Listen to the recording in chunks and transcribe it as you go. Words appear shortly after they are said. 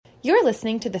You're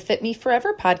listening to the Fit Me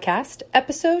Forever podcast,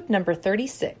 episode number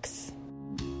 36.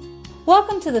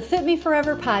 Welcome to the Fit Me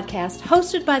Forever podcast,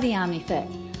 hosted by the OmniFit.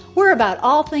 We're about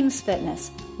all things fitness.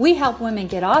 We help women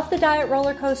get off the diet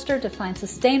roller coaster to find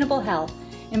sustainable health,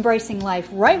 embracing life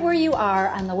right where you are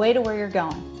on the way to where you're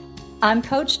going. I'm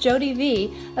Coach Jody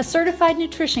V, a certified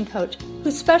nutrition coach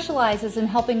who specializes in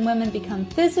helping women become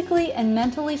physically and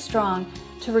mentally strong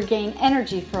to regain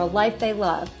energy for a life they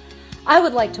love. I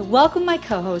would like to welcome my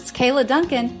co-host, Kayla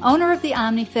Duncan, owner of the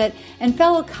OmniFit, and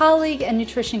fellow colleague and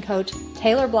nutrition coach,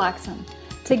 Taylor Bloxham.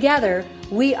 Together,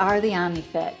 we are the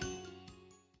OmniFit.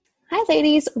 Hi,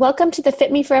 ladies. Welcome to the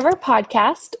Fit Me Forever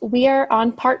podcast. We are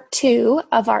on part 2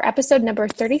 of our episode number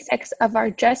 36 of our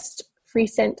just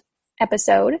recent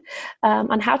episode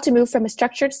on how to move from a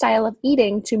structured style of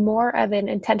eating to more of an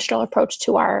intentional approach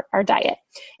to our diet.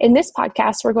 In this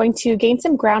podcast, we're going to gain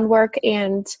some groundwork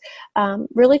and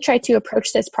really try to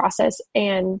approach this process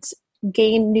and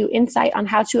gain new insight on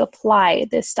how to apply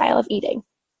this style of eating.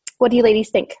 What do you ladies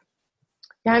think?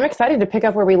 Yeah, I'm excited to pick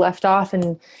up where we left off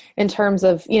in terms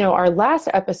of, our last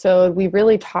episode, we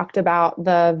really talked about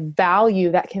the value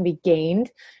that can be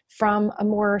gained from a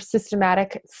more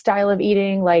systematic style of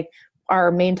eating. Like our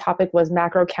main topic was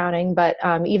macro counting, but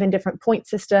even different point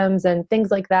systems and things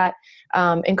like that,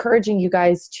 encouraging you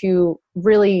guys to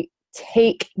really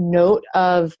take note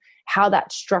of how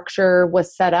that structure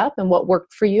was set up and what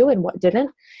worked for you and what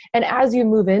didn't. And as you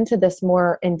move into this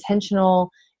more intentional,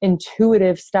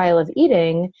 intuitive style of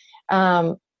eating,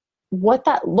 what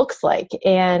that looks like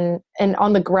and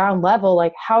on the ground level,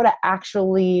 like how to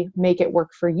actually make it work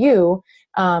for you.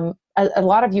 A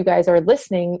lot of you guys are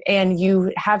listening and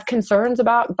you have concerns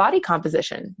about body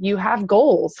composition. You have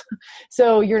goals.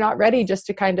 So you're not ready just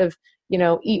to kind of,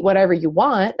 eat whatever you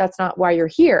want. That's not why you're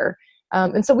here.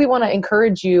 And so we want to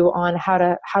encourage you on how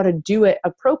to do it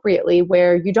appropriately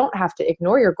where you don't have to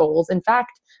ignore your goals. In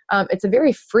fact, it's a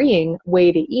very freeing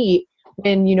way to eat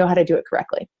when you know how to do it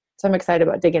correctly. So I'm excited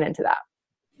about digging into that.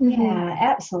 Yeah,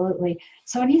 absolutely.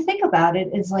 So when you think about it,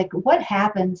 it's like what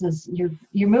happens is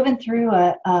you're moving through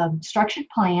a structured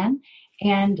plan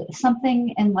and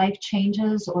something in life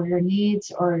changes or your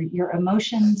needs or your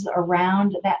emotions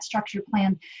around that structured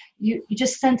plan. You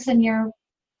just sense in your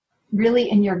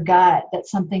gut that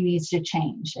something needs to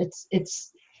change.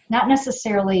 It's not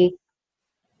necessarily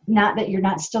not that you're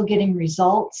not still getting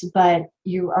results, but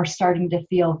you are starting to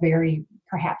feel very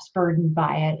perhaps burdened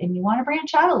by it, and you want to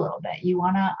branch out a little bit. You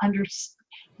want to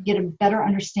get a better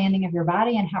understanding of your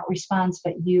body and how it responds,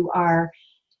 but you are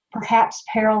perhaps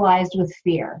paralyzed with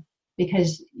fear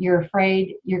because you're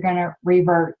afraid you're going to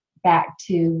revert back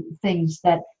to things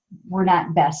that were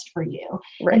not best for you.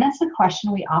 Right. And that's the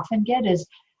question we often get is,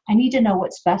 I need to know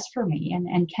what's best for me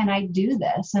and can I do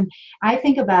this? And I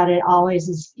think about it always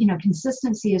as,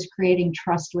 consistency is creating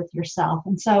trust with yourself.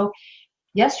 And so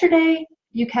yesterday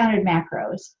you counted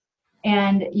macros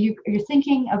and you're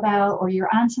thinking about, or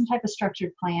you're on some type of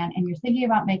structured plan and you're thinking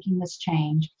about making this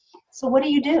change. So what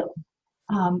do?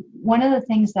 One of the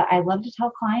things that I love to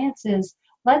tell clients is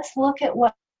let's look at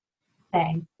what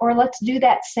thing, or let's do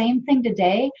that same thing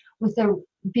today with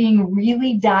being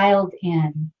really dialed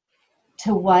in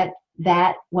to what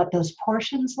those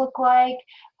portions look like,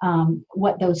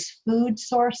 what those food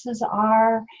sources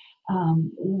are,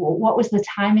 what was the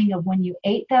timing of when you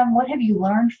ate them, what have you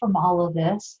learned from all of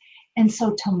this? And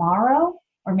so tomorrow,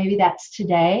 or maybe that's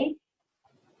today,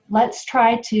 let's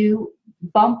try to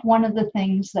bump one of the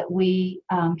things that we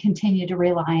continue to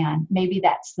rely on. Maybe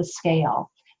that's the scale.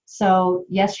 So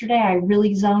yesterday I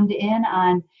really zoned in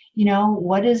on,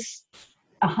 what does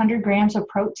 100 grams of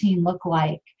protein look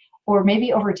like? Or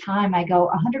maybe over time I go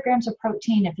 100 grams of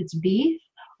protein if it's beef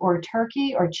or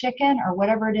turkey or chicken or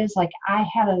whatever it is. Like I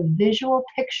have a visual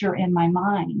picture in my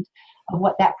mind of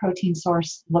what that protein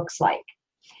source looks like.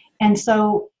 And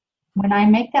so when I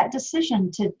make that decision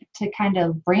to kind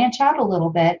of branch out a little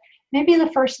bit, maybe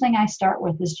the first thing I start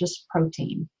with is just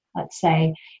protein, let's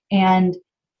say. And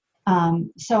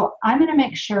so I'm going to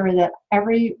make sure that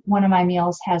every one of my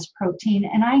meals has protein.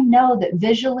 And I know that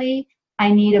visually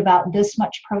I need about this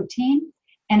much protein,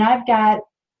 and I've got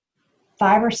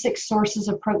 5 or 6 sources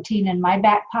of protein in my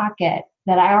back pocket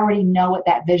that I already know what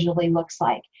that visually looks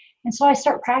like. And so I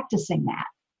start practicing that.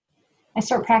 I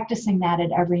start practicing that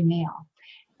at every meal.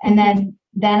 And then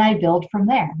I build from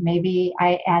there. Maybe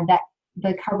I add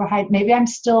the carbohydrate. Maybe I'm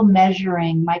still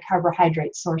measuring my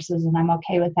carbohydrate sources and I'm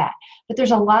okay with that. But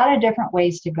there's a lot of different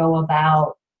ways to go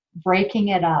about breaking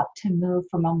it up to move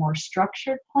from a more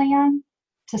structured plan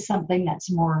to something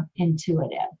that's more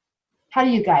intuitive. How do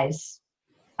you guys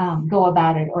go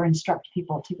about it or instruct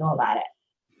people to go about it?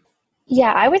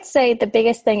 Yeah, I would say the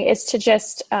biggest thing is to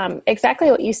just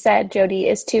exactly what you said, Jody,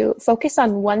 is to focus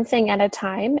on one thing at a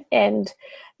time. And,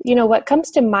 what comes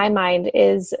to my mind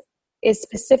is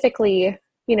specifically,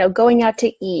 going out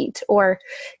to eat or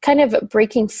kind of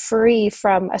breaking free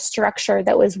from a structure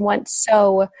that was once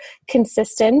so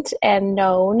consistent and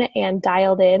known and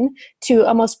dialed in to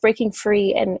almost breaking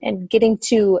free and getting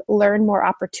to learn more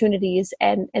opportunities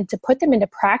and to put them into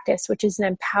practice, which is an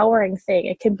empowering thing.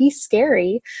 It can be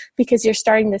scary because you're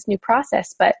starting this new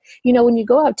process, but when you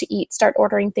go out to eat, start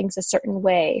ordering things a certain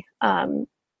way.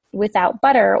 Without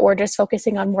butter, or just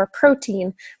focusing on more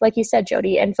protein, like you said,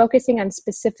 Jody, and focusing on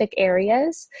specific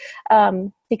areas,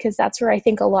 because that's where I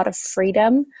think a lot of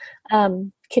freedom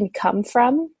can come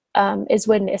from, is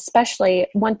when, especially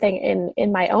one thing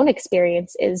in my own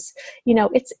experience is,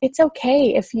 it's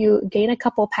okay if you gain a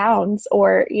couple pounds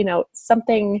or,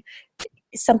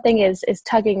 something is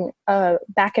tugging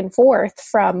back and forth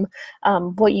from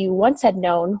what you once had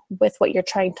known with what you're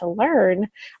trying to learn.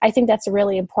 I think that's a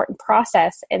really important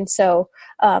process. And so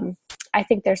I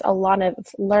think there's a lot of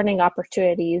learning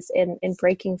opportunities in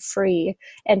breaking free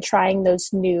and trying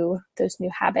those new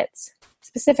habits,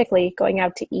 specifically going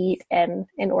out to eat and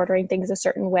ordering things a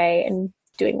certain way and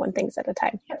doing one things at a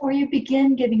time. Or you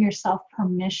begin giving yourself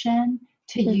permission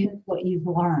to use what you've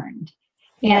learned.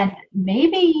 And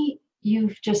maybe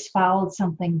you've just followed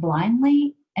something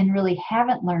blindly and really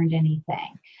haven't learned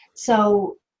anything.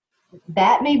 So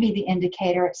that may be the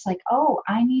indicator. It's like, oh,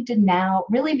 I need to now,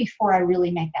 really before I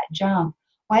really make that jump,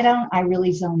 why don't I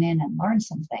really zone in and learn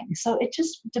something? So it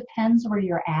just depends where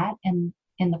you're at in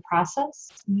the process.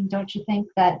 I mean, don't you think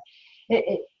that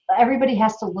everybody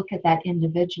has to look at that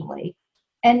individually?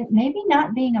 And maybe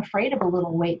not being afraid of a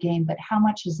little weight gain, but how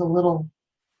much is a little,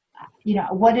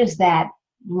 what is that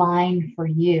line for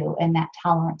you, and that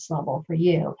tolerance level for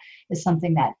you is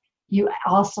something that you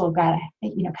also got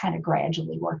to kind of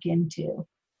gradually work into.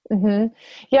 Mm-hmm.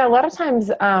 Yeah, a lot of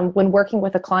times when working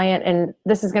with a client, and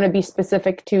this is going to be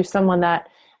specific to someone that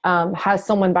has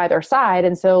someone by their side,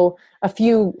 and so a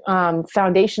few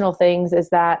foundational things is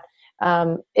that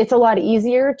it's a lot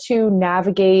easier to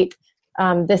navigate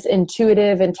this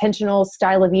intuitive, intentional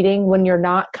style of eating when you're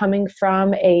not coming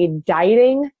from a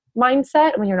dieting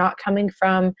mindset, when you're not coming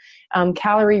from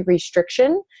calorie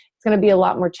restriction. It's going to be a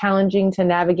lot more challenging to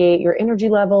navigate your energy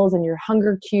levels and your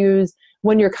hunger cues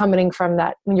when you're coming from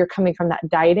that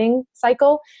dieting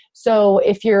cycle. So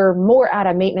if you're more at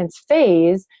a maintenance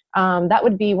phase, that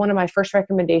would be one of my first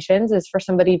recommendations, is for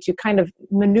somebody to kind of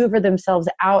maneuver themselves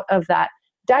out of that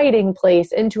dieting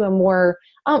place into a more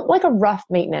like a rough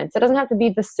maintenance. It doesn't have to be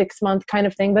the 6-month kind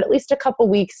of thing, but at least a couple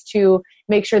weeks to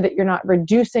make sure that you're not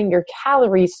reducing your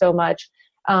calories so much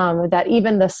that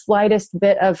even the slightest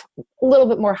bit of a little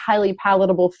bit more highly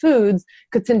palatable foods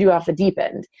could send you off the deep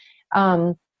end.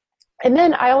 And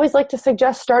then I always like to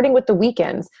suggest starting with the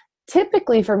weekends.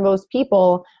 Typically for most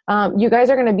people, you guys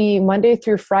are going to be Monday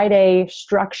through Friday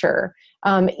structure.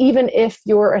 Even if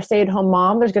you're a stay-at-home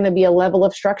mom, there's going to be a level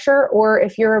of structure, or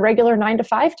if you're a regular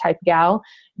 9-to-5 type gal,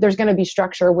 there's going to be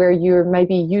structure where you might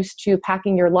be used to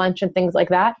packing your lunch and things like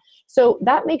that. So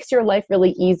that makes your life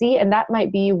really easy. And that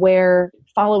might be where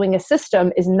following a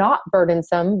system is not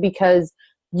burdensome because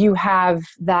you have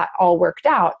that all worked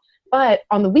out. But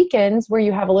on the weekends where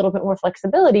you have a little bit more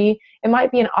flexibility, it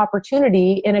might be an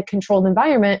opportunity in a controlled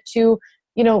environment to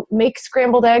make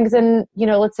scrambled eggs and,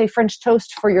 let's say French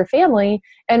toast for your family.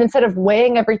 And instead of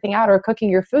weighing everything out or cooking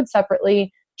your food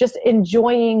separately, just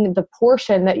enjoying the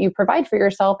portion that you provide for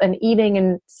yourself and eating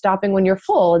and stopping when you're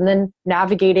full, and then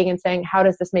navigating and saying, how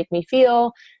does this make me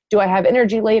feel? Do I have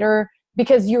energy later?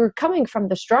 Because you're coming from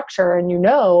the structure and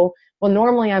well,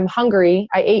 normally I'm hungry.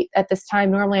 I ate at this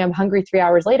time. Normally I'm hungry 3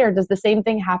 hours later. Does the same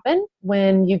thing happen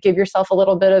when you give yourself a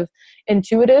little bit of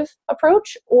intuitive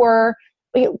approach? Or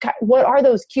what are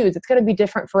those cues? It's going to be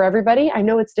different for everybody. I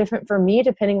know it's different for me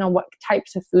depending on what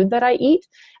types of food that I eat,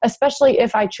 especially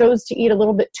if I chose to eat a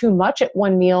little bit too much at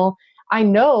one meal. I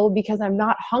know because I'm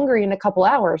not hungry in a couple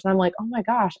hours. And I'm like, oh my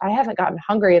gosh, I haven't gotten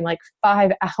hungry in like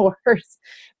 5 hours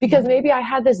because maybe I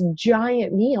had this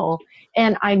giant meal.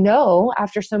 And I know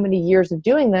after so many years of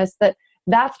doing this that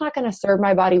that's not going to serve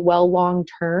my body well long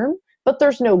term. But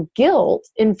there's no guilt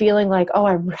in feeling like, oh,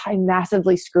 I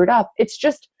massively screwed up. It's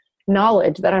just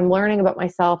knowledge that I'm learning about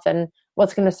myself and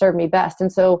what's going to serve me best.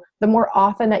 And so the more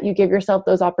often that you give yourself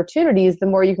those opportunities, the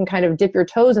more you can kind of dip your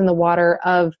toes in the water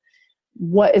of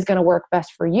what is going to work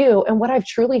best for you. And what I've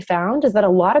truly found is that a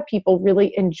lot of people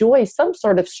really enjoy some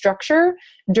sort of structure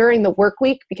during the work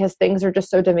week because things are just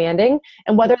so demanding.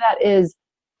 And whether that is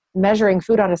measuring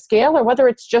food on a scale or whether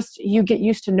it's just you get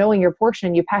used to knowing your portion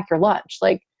and you pack your lunch,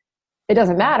 like it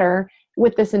doesn't matter.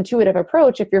 with this intuitive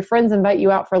approach, if your friends invite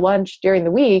you out for lunch during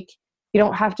the week, you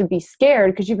don't have to be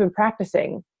scared because you've been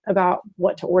practicing about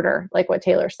what to order, like what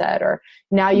Taylor said, or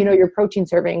now you know your protein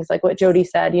servings, like what Jody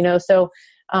said, so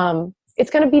it's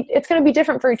going to be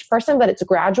different for each person, but it's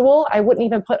gradual. I wouldn't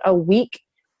even put a week,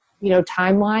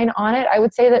 timeline on it. I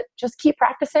would say that just keep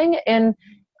practicing, and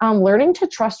learning to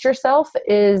trust yourself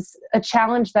is a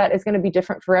challenge that is going to be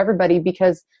different for everybody,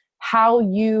 because how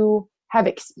you have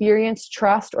experienced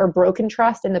trust or broken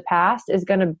trust in the past is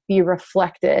going to be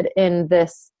reflected in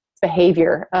this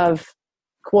behavior of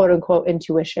quote unquote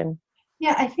intuition.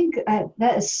 Yeah, I think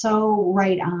that is so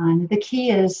right on. The key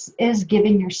is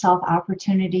giving yourself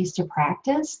opportunities to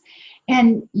practice,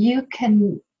 and you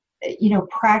can,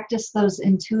 practice those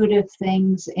intuitive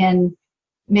things in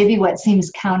maybe what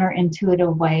seems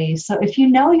counterintuitive ways. So if you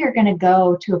know you're going to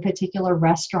go to a particular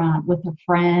restaurant with a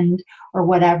friend or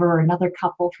whatever, or another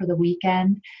couple for the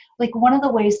weekend, like one of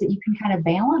the ways that you can kind of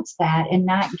balance that and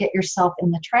not get yourself in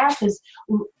the trap is,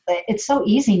 it's so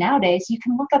easy nowadays. You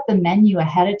can look up the menu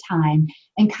ahead of time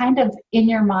and kind of in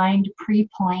your mind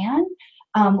pre-plan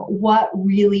what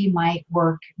really might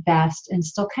work best and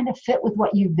still kind of fit with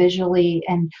what you visually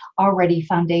and already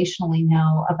foundationally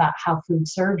know about how food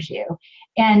serves you.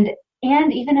 And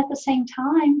even at the same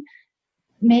time,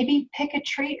 maybe pick a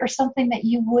treat or something that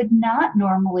you would not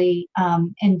normally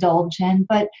indulge in,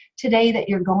 but today that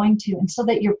you're going to, and so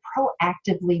that you're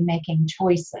proactively making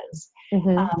choices.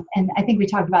 Mm-hmm. And I think we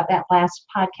talked about that last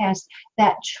podcast,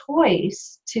 that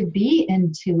choice to be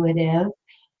intuitive,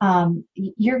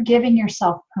 you're giving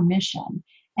yourself permission.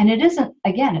 And it isn't,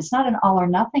 again, it's not an all or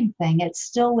nothing thing. It's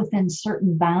still within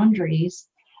certain boundaries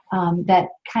that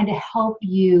kind of help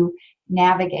you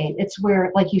navigate. It's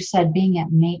where, like you said, being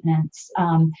at maintenance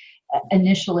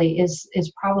initially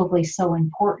is probably so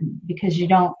important, because you're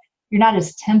not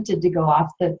as tempted to go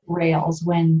off the rails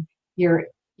when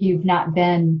you've not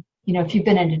been, if you've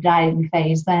been in a dieting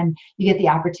phase, then you get the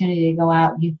opportunity to go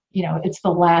out, it's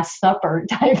the Last Supper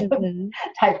type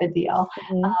of deal.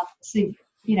 Mm-hmm.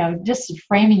 So, just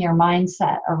framing your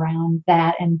mindset around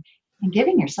that and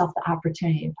giving yourself the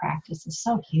opportunity to practice is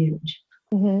so huge.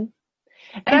 Mm-hmm.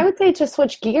 And I would say, to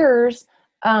switch gears,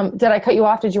 did I cut you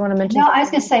off? Did you want to mention? No, I was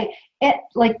going to say,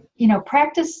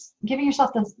 practice, giving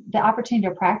yourself the opportunity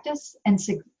to practice and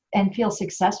feel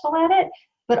successful at it,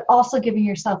 but also giving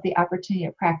yourself the opportunity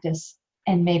to practice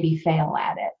and maybe fail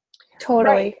at it.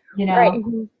 Totally. Right.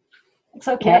 It's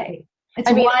okay. Yep.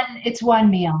 It's one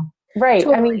meal. Right.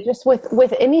 Totally. I mean, just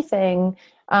with anything,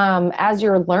 as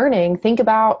you're learning, think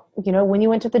about, when you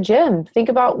went to the gym, think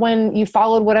about when you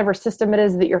followed whatever system it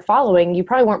is that you're following. You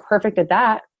probably weren't perfect at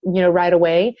that, right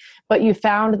away, but you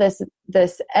found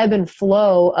this ebb and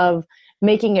flow of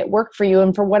making it work for you.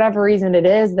 And for whatever reason it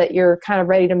is that you're kind of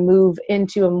ready to move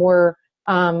into a more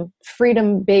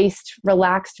freedom-based,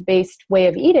 relaxed-based way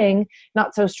of eating,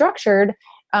 not so structured,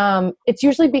 it's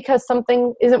usually because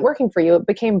something isn't working for you. It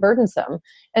became burdensome.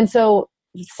 And so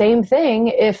same thing,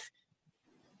 if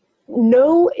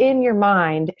know in your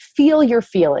mind, feel your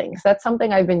feelings. That's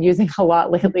something I've been using a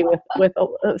lot lately with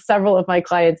several of my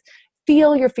clients.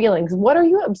 Feel your feelings. What are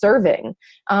you observing?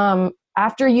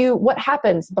 What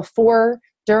happens before,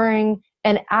 during,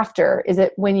 and after? Is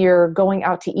it when you're going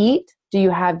out to eat? Do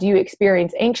you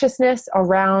experience anxiousness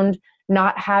around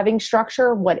not having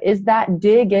structure? What is that?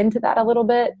 Dig into that a little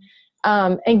bit.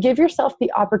 And give yourself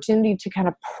the opportunity to kind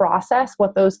of process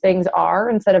what those things are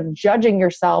instead of judging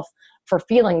yourself for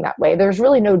feeling that way. There's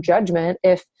really no judgment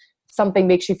if something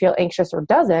makes you feel anxious or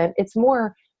doesn't. It's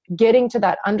more getting to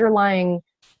that underlying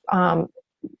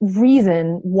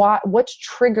reason, what's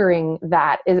triggering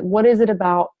that. What is it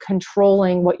about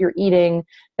controlling what you're eating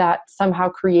that somehow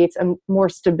creates more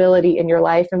stability in your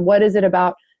life? And what is it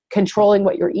about controlling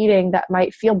what you're eating that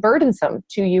might feel burdensome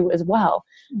to you as well?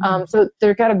 Mm-hmm. So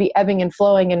there's got to be ebbing and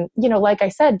flowing. And, like I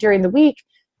said, during the week,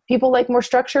 people like more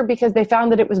structure because they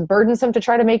found that it was burdensome to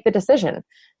try to make the decision.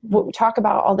 What we talk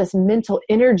about, all this mental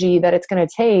energy that it's going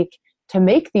to take to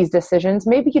make these decisions,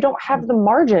 maybe you don't have the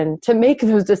margin to make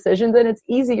those decisions, and it's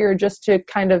easier just to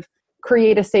kind of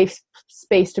create a safe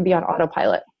space to be on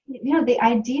autopilot.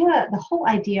 The whole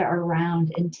idea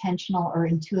around intentional or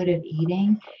intuitive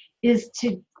eating is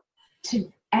to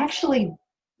actually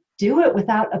do it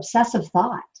without obsessive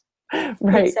thought.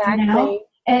 Right. Exactly.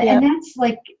 And that's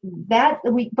like that.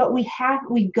 We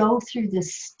go through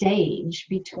this stage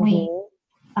between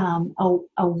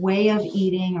a way of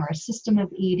eating or a system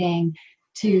of eating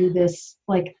to this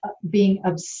being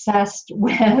obsessed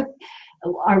with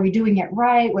are we doing it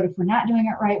right? What if we're not doing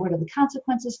it right? What are the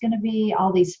consequences going to be?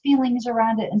 All these feelings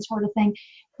around it and sort of thing.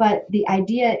 But the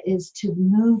idea is to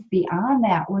move beyond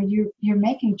that, where you're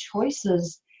making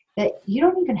choices that you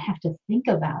don't even have to think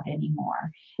about anymore.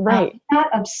 Right. Not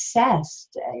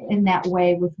obsessed in that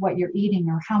way with what you're eating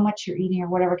or how much you're eating or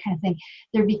whatever kind of thing.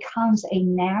 There becomes a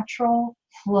natural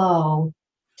flow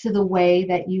to the way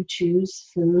that you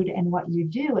choose food and what you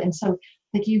do. And so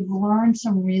like you've learned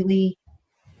some really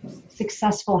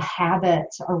successful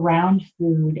habits around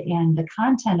food and the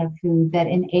content of food that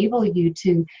enable you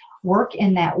to work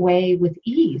in that way with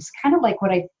ease. Kind of like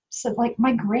what I said, like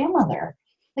my grandmother,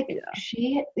 like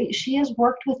she has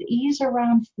worked with ease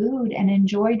around food and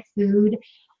enjoyed food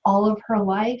all of her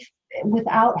life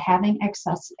without having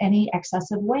any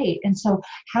excessive weight. And so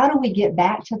how do we get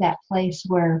back to that place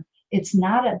where it's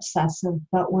not obsessive,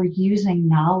 but we're using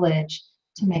knowledge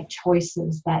to make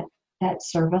choices that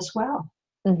serve us well?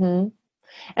 Mm-hmm.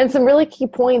 And some really key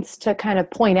points to kind of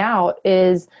point out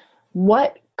is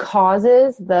what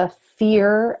causes the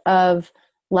fear of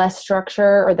less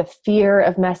structure or the fear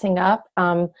of messing up.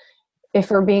 If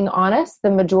we're being honest, the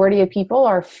majority of people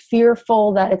are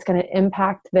fearful that it's going to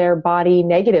impact their body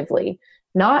negatively,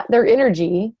 not their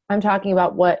energy. I'm talking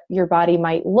about what your body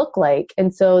might look like.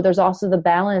 And so there's also the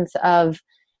balance of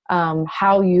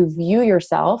how you view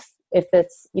yourself. If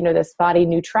it's, this body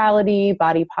neutrality,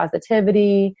 body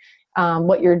positivity,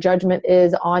 what your judgment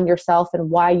is on yourself and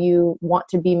why you want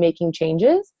to be making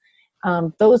changes.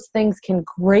 Those things can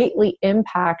greatly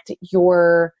impact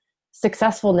your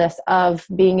successfulness of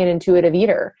being an intuitive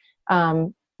eater.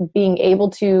 Being able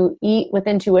to eat with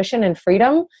intuition and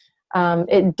freedom,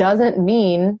 it doesn't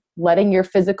mean letting your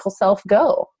physical self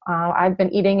go. I've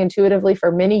been eating intuitively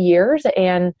for many years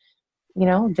and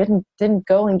didn't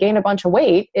go and gain a bunch of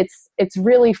weight. It's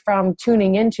really from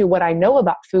tuning into what I know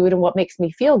about food and what makes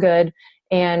me feel good.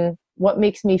 And what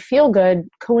makes me feel good,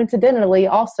 coincidentally,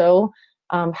 also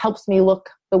helps me look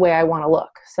the way I want to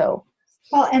look. So,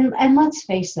 well, and let's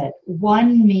face it,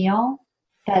 one meal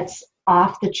that's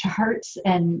off the charts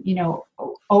and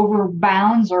over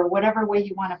bounds or whatever way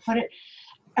you want to put it,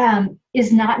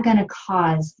 is not going to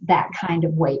cause that kind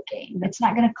of weight gain. It's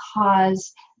not going to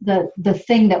cause the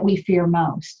thing that we fear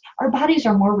most. Our bodies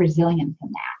are more resilient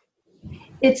than that.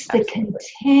 It's the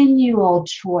continual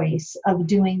choice of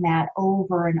doing that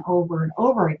over and over and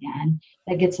over again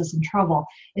that gets us in trouble.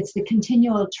 It's the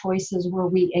continual choices where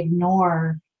we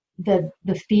ignore the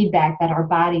feedback that our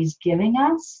body's giving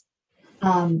us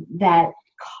that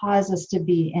cause us to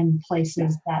be in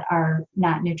places that are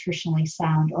not nutritionally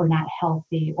sound or not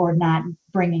healthy or not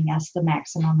bringing us the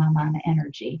maximum amount of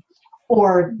energy,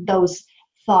 or those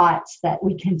thoughts that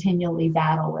we continually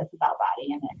battle with about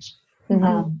body image.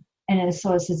 Mm-hmm.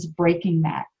 So it's breaking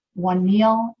that. One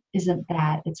meal isn't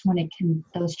that. It's when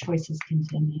those choices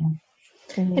continue.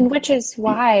 Mm-hmm. And which is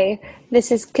why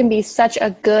this can be such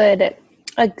a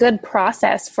good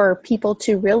process for people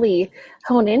to really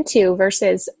hone into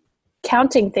versus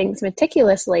counting things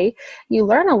meticulously. You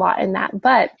learn a lot in that,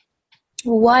 but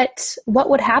what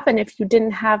would happen if you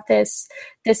didn't have this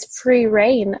free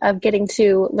reign of getting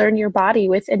to learn your body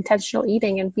with intentional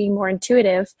eating and being more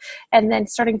intuitive, and then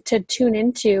starting to tune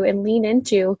into and lean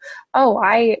into,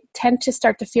 I tend to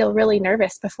start to feel really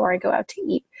nervous before I go out to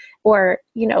eat, or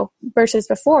versus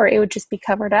before it would just be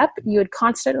covered up. You would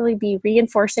constantly be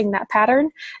reinforcing that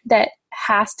pattern that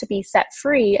has to be set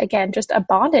free, again, just a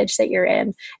bondage that you're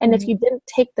in. And if you didn't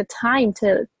take the time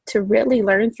to really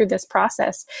learn through this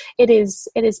process, it is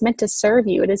meant to serve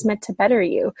you. It is meant to better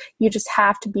you. You just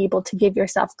have to be able to give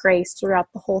yourself grace throughout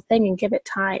the whole thing and give it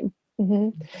time. Mm-hmm.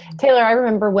 Taylor, I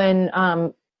remember when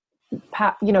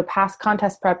past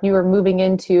contest prep, you were moving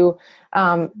into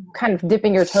kind of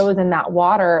dipping your toes in that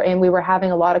water, and we were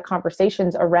having a lot of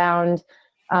conversations around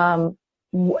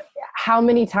how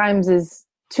many times is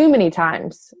too many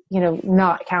times,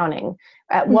 not counting.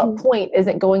 At what point is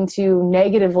it going to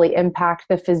negatively impact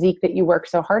the physique that you work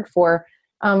so hard for?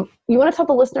 You want to tell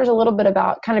the listeners a little bit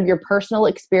about kind of your personal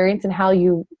experience and how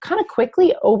you kind of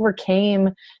quickly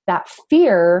overcame that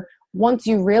fear once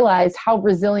you realized how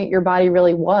resilient your body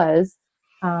really was.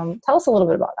 Tell us a little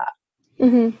bit about that.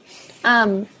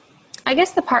 Mm-hmm. I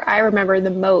guess the part I remember the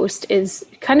most is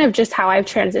kind of just how I've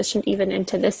transitioned even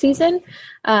into this season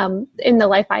in the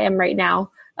life I am right now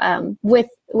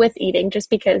with eating, just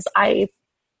because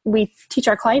we teach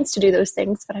our clients to do those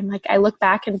things, but I'm like, I look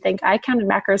back and think I counted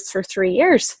macros for 3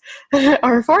 years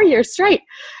or 4 years straight.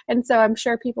 And so I'm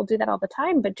sure people do that all the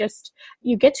time, but just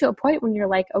you get to a point when you're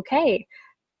like, okay,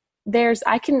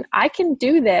 I can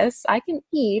do this. I can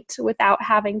eat without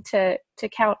having to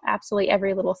count absolutely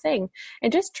every little thing,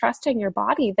 and just trusting your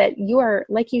body that you are,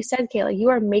 like you said, Kayla, you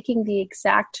are making the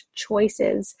exact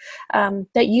choices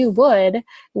that you would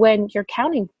when you're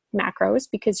counting macros,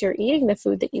 because you're eating the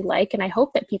food that you like. And I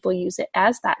hope that people use it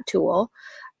as that tool.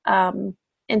 And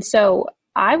so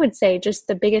I would say just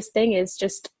the biggest thing is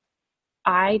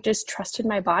I just trusted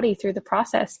my body through the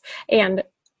process, and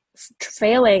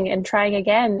failing and trying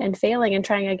again and failing and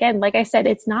trying again. Like I said,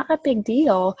 it's not a big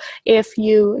deal if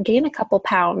you gain a couple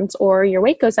pounds or your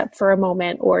weight goes up for a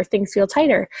moment or things feel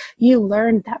tighter. You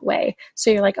learn that way.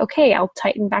 So you're like, okay, I'll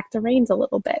tighten back the reins a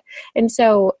little bit. And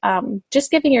so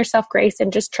just giving yourself grace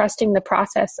and just trusting the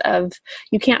process of,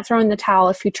 you can't throw in the towel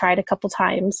if you tried a couple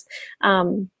times.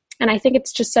 And I think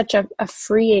it's just such a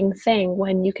freeing thing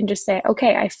when you can just say,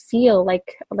 okay, I feel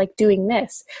like doing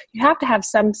this. You have to have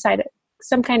some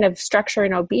kind of structure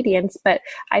and obedience, but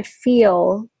I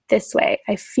feel this way.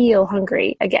 I feel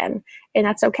hungry again. And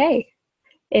that's okay.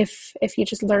 If you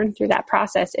just learn through that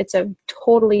process, it's a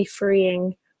totally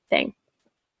freeing thing.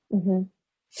 Mm-hmm.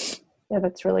 Yeah,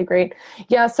 that's really great.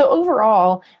 Yeah. So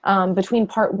overall, between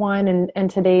part 1 and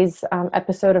today's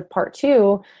episode of part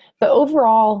 2, the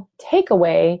overall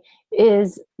takeaway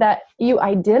is that you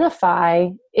identify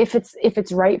if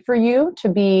it's right for you to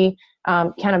be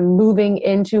kind of moving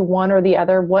into one or the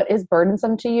other, what is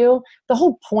burdensome to you. The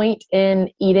whole point in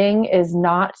eating is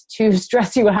not to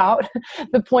stress you out.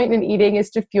 The point in eating is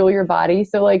to fuel your body.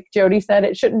 So like Jody said,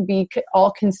 it shouldn't be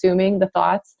all consuming, the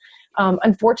thoughts.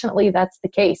 Unfortunately, that's the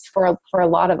case for a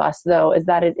lot of us, though, is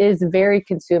that it is very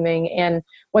consuming. And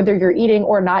whether you're eating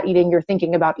or not eating, you're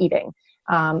thinking about eating.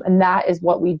 And that is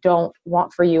what we don't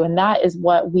want for you. And that is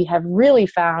what we have really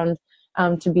found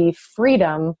to be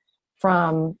freedom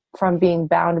from being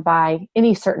bound by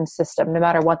any certain system, no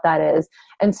matter what that is.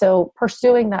 And so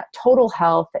pursuing that total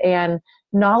health and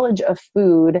knowledge of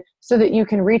food so that you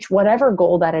can reach whatever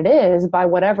goal that it is by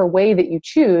whatever way that you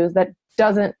choose that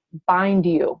doesn't bind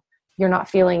you. You're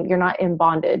not in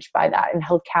bondage by that and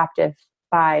held captive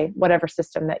by whatever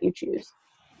system that you choose.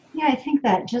 Yeah, I think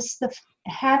that just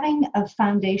having a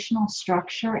foundational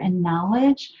structure and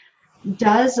knowledge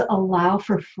does allow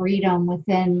for freedom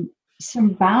within some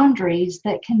boundaries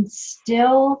that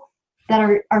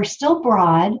are still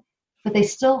broad, but they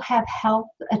still have health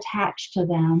attached to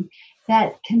them,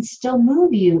 that can still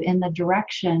move you in the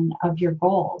direction of your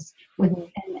goals.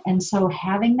 And so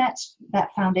having that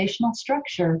foundational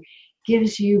structure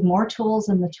gives you more tools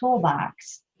in the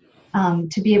toolbox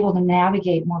to be able to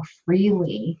navigate more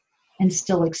freely and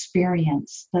still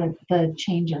experience the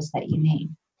changes that you need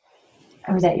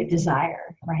or that you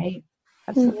desire, right?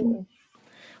 Absolutely.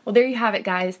 Well, there you have it,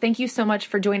 guys. Thank you so much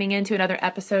for joining in to another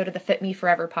episode of the Fit Me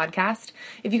Forever podcast.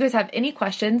 If you guys have any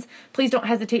questions, please don't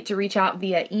hesitate to reach out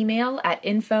via email at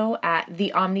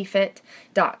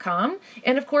info@theomnifit.com.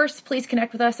 And of course, please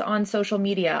connect with us on social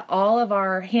media. All of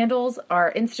our handles,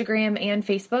 our Instagram and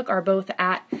Facebook, are both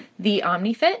at The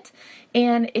OmniFit.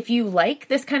 And if you like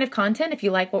this kind of content, if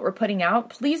you like what we're putting out,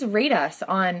 please rate us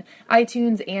on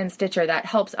iTunes and Stitcher. That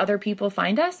helps other people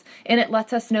find us, and it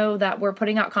lets us know that we're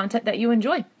putting out content that you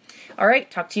enjoy. All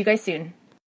right, talk to you guys soon.